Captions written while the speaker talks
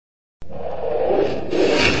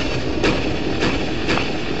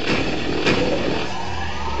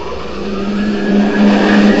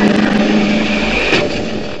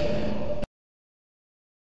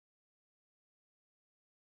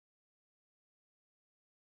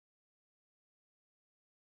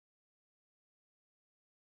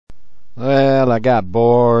Well, I got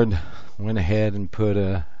bored, went ahead and put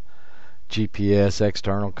a GPS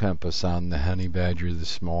external compass on the honey badger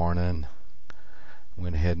this morning.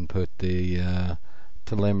 Went ahead and put the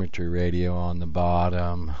telemetry radio on the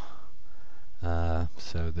bottom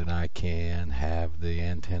so that I can have the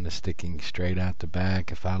antenna sticking straight out the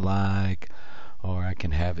back if I like, or I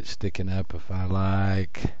can have it sticking up if I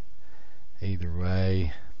like. Either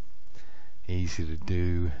way, easy to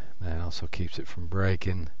do. That also keeps it from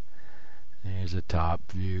breaking. There's a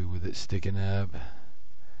top view with it sticking up.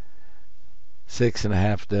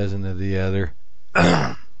 6.5 dozen of the other.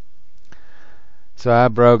 So I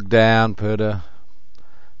broke down, put a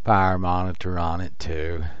fire monitor on it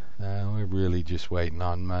too. We're really just waiting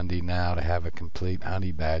on Monday now to have a complete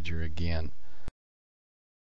honey badger again.